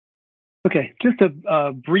Okay, just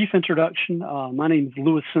a brief introduction. My name is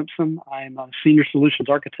Louis Simpson. I'm a Senior Solutions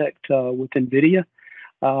Architect with NVIDIA.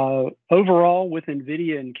 Overall, with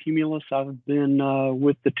NVIDIA and Cumulus, I've been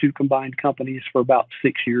with the two combined companies for about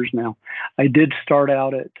 6 years now. I did start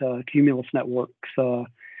out at Cumulus Networks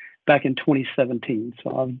back in 2017,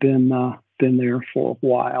 so I've been there for a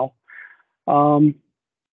while. Let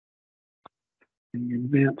me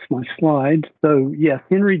advance my slides. So yes,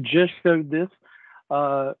 Henry just showed this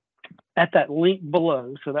at that link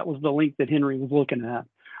below. So that was the link that Henry was looking at.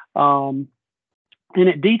 And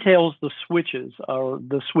it details the switches or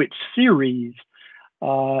the switch series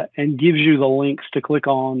and gives you the links to click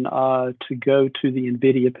on to go to the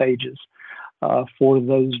NVIDIA pages for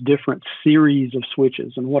those different series of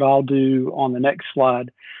switches. And what I'll do on the next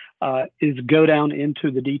slide is go down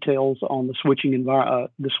into the details on the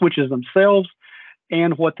the switches themselves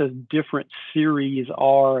and what the different series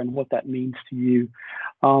are and what that means to you.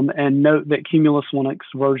 And note that Cumulus Linux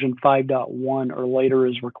version 5.1 or later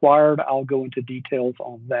is required. I'll go into details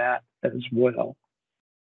on that as well.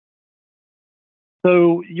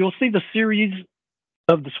 So you'll see the series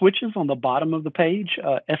of the switches on the bottom of the page,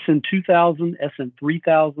 SN2000,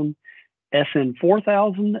 SN3000,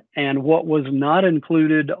 SN4000, and what was not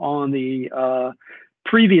included on the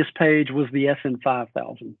previous page was the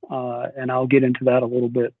SN5000, and I'll get into that a little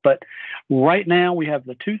bit. But right now we have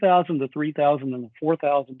the 2000, the 3000, and the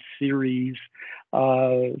 4000 series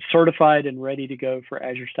certified and ready to go for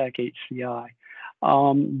Azure Stack HCI.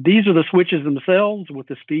 These are the switches themselves with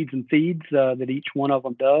the speeds and feeds that each one of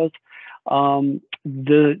them does. The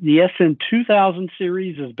SN2000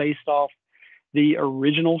 series is based off the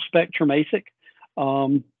original Spectrum ASIC.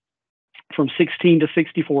 From 16 to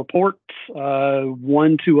 64 ports,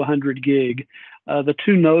 1 to 100 gig. The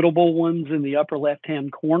two notable ones in the upper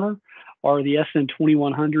left-hand corner are the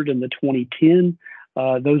SN2100 and the 2010.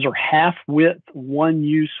 Those are half-width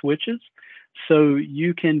 1U switches. So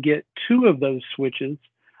you can get two of those switches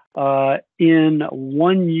in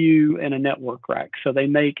 1U and a network rack. So they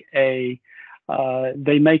make a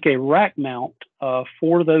rack mount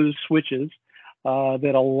for those switches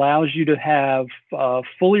that allows you to have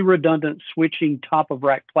fully redundant switching top of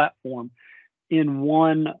rack platform in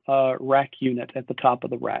one rack unit at the top of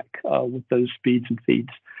the rack with those speeds and feeds.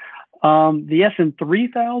 The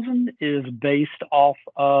SN3000 is based off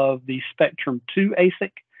of the Spectrum 2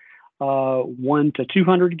 ASIC, 1 to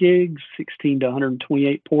 200 gigs, 16 to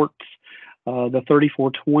 128 ports, the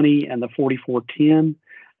 3420 and the 4410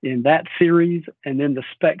 in that series, and then the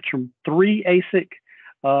Spectrum 3 ASIC,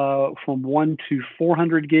 from 1 to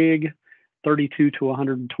 400 gig, 32 to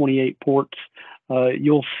 128 ports.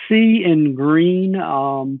 You'll see in green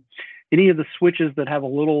any of the switches that have a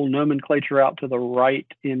little nomenclature out to the right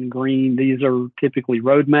in green. These are typically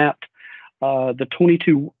roadmapped. The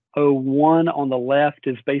 2201 on the left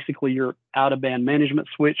is basically your out-of-band management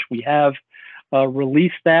switch. We have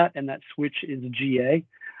released that, and that switch is GA.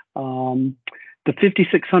 The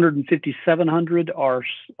 5600 and 5700 are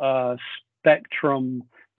Spectrum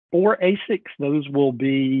 4 ASICs. Those will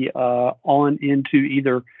be on into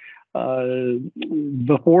either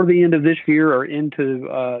before the end of this year or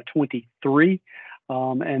into 23.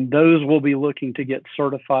 And those will be looking to get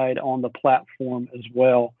certified on the platform as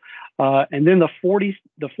well. And then the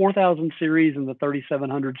 4000 series and the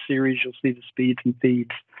 3700 series, you'll see the speeds and feeds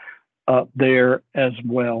up there as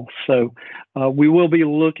well. So we will be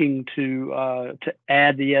looking to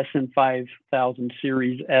add the SN5000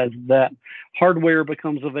 series as that hardware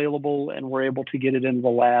becomes available and we're able to get it into the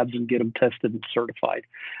labs and get them tested and certified.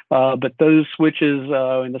 But those switches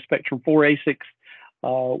in the Spectrum 4 ASICs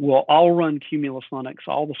will all run Cumulus Linux.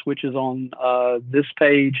 All the switches on this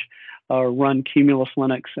page run Cumulus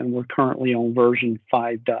Linux, and we're currently on version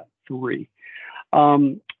 5.3.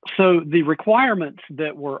 So the requirements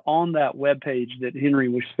that were on that web page that Henry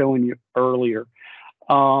was showing you earlier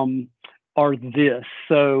are this.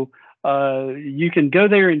 So you can go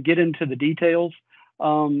there and get into the details.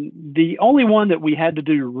 The only one that we had to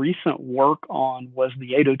do recent work on was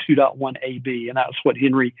the 802.1 AB, and that's what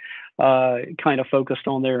Henry kind of focused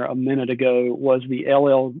on there a minute ago, was the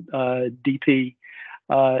LLDP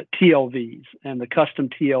TLVs and the custom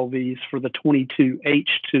TLVs for the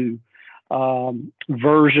 22H2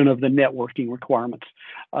 version of the networking requirements.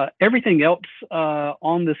 Everything else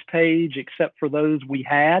on this page, except for those we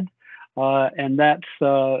had, and that's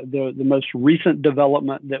the most recent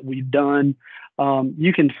development that we've done.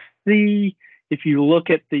 You can see if you look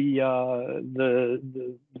at the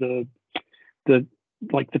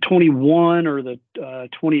like the 21 or the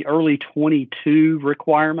early 22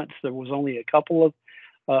 requirements, there was only a couple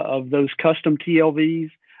of those custom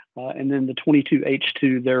TLVs. and then the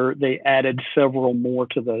 22H2, they added several more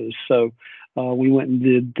to those. So we went and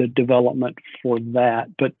did the development for that.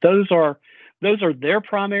 But those are their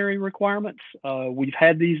primary requirements. We've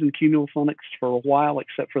had these in Cumulus Linux for a while,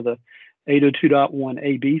 except for the 802.1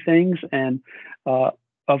 AB things. And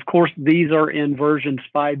of course, these are in versions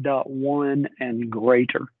 5.1 and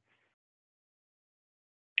greater.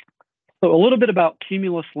 So a little bit about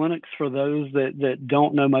Cumulus Linux for those that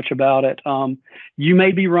don't know much about it. You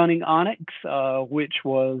may be running Onyx, which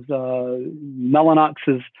was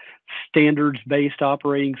Mellanox's standards-based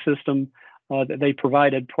operating system that they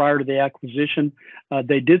provided prior to the acquisition.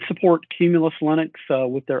 They did support Cumulus Linux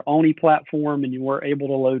with their ONI platform, and you were able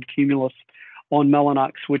to load Cumulus on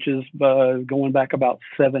Mellanox, which is going back about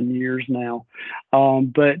 7 years now.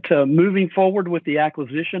 But moving forward with the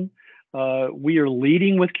acquisition, we are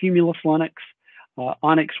leading with Cumulus Linux.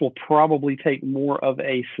 Onyx will probably take more of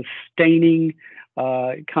a sustaining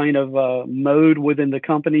kind of mode within the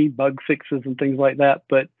company, bug fixes and things like that,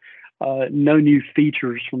 but no new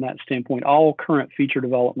features from that standpoint. All current feature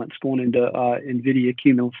developments going into NVIDIA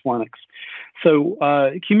Cumulus Linux. So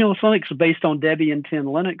Cumulus Linux is based on Debian 10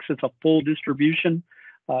 Linux. It's a full distribution.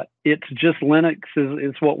 It's just Linux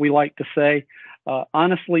is what we like to say.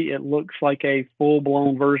 Honestly, it looks like a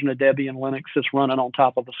full-blown version of Debian Linux that's running on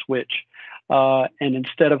top of a switch. And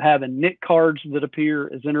instead of having NIC cards that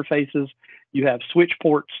appear as interfaces, you have switch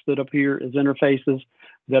ports that appear as interfaces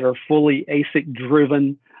that are fully ASIC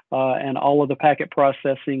driven, and all of the packet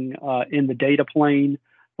processing in the data plane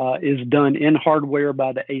is done in hardware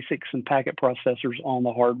by the ASICs and packet processors on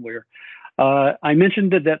the hardware. I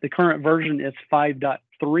mentioned that the current version is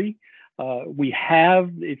 5.3. We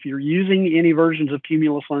have, if you're using any versions of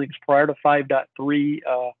Cumulus Linux prior to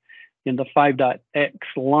 5.3 in the 5.x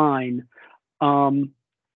line,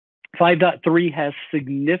 5.3 has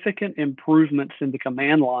significant improvements in the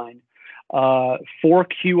command line for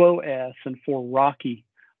QoS and for Rocky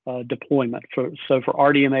deployment. So for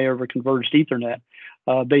RDMA over Converged Ethernet,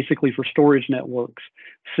 basically for storage networks,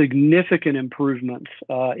 significant improvements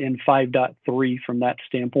in 5.3 from that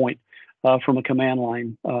standpoint. From a command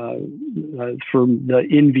line, from the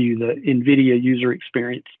InView, the NVIDIA user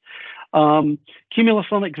experience. Cumulus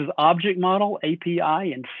Linux is object model,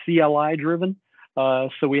 API, and CLI driven.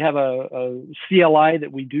 So we have a CLI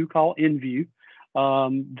that we do call InView.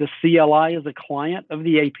 The CLI is a client of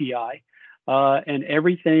the API, and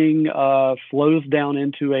everything flows down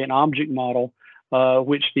into an object model,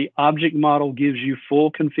 which the object model gives you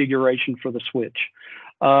full configuration for the switch.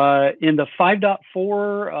 In the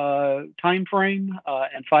 5.4 timeframe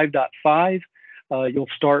and 5.5, you'll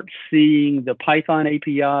start seeing the Python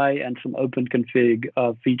API and some open config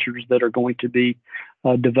features that are going to be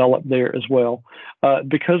developed there as well.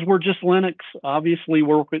 Because we're just Linux, obviously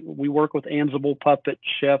we work with Ansible, Puppet,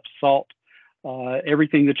 Chef, Salt,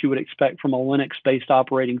 everything that you would expect from a Linux-based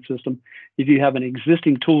operating system. If you have an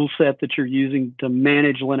existing tool set that you're using to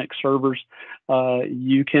manage Linux servers,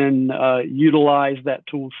 you can utilize that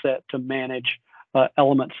tool set to manage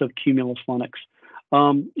elements of Cumulus Linux.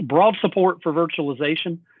 Broad support for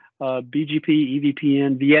virtualization, BGP,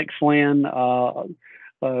 EVPN, VXLAN,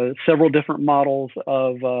 several different models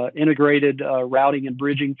of integrated routing and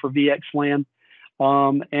bridging for VXLAN.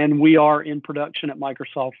 And we are in production at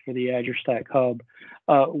Microsoft for the Azure Stack Hub.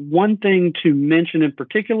 One thing to mention in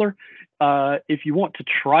particular, if you want to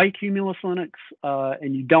try Cumulus Linux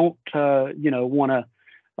and you don't, want to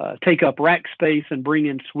take up rack space and bring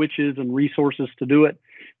in switches and resources to do it,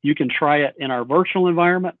 you can try it in our virtual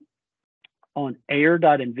environment on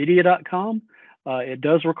air.nvidia.com. It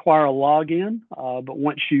does require a login, but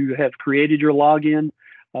once you have created your login,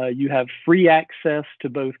 you have free access to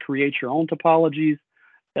both create your own topologies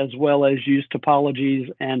as well as use topologies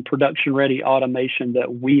and production-ready automation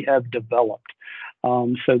that we have developed.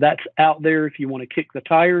 So that's out there if you want to kick the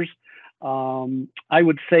tires. I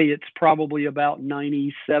would say it's probably about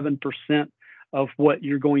 97% of what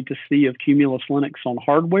you're going to see of Cumulus Linux on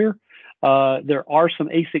hardware. There are some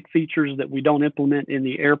ASIC features that we don't implement in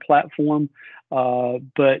the Air platform,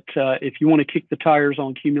 but if you want to kick the tires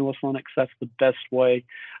on Cumulus Linux, that's the best way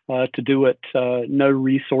to do it. No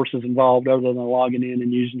resources involved other than logging in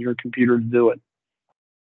and using your computer to do it.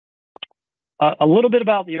 A little bit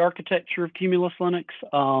about the architecture of Cumulus Linux.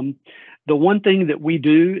 The one thing that we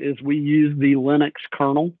do is we use the Linux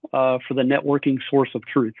kernel for the networking source of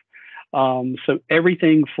truth. So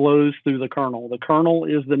everything flows through the kernel. The kernel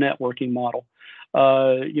is the networking model.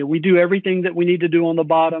 We do everything that we need to do on the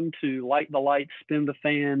bottom to light the lights, spin the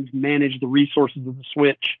fans, manage the resources of the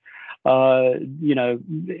switch,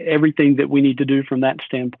 everything that we need to do from that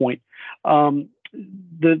standpoint.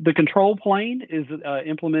 The control plane is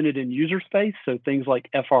implemented in user space, so things like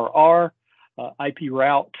FRR, IP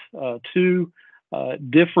route 2,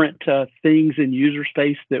 different things in user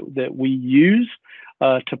space that we use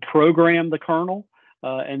to program the kernel.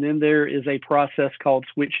 And then there is a process called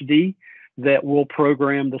switchd that will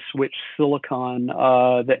program the switch silicon,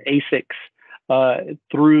 the ASICs,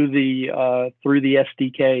 through the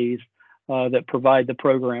SDKs that provide the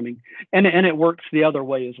programming, and it works the other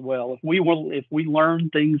way as well. If we learn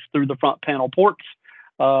things through the front panel ports,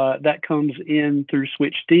 that comes in through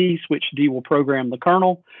switchd. Switchd will program the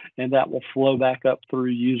kernel, and that will flow back up through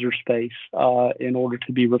user space in order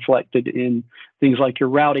to be reflected in things like your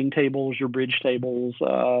routing tables, your bridge tables,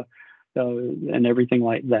 and everything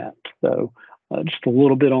like that. So just a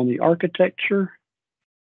little bit on the architecture.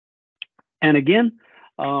 And again,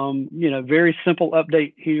 very simple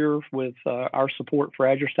update here with our support for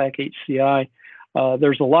Azure Stack HCI.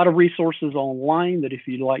 There's a lot of resources online that if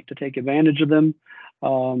you'd like to take advantage of them,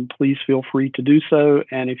 please feel free to do so.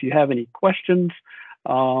 And if you have any questions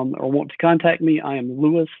or want to contact me, I am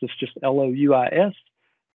Louis, it's just LOUIS,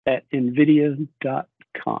 at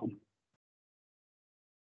NVIDIA.com.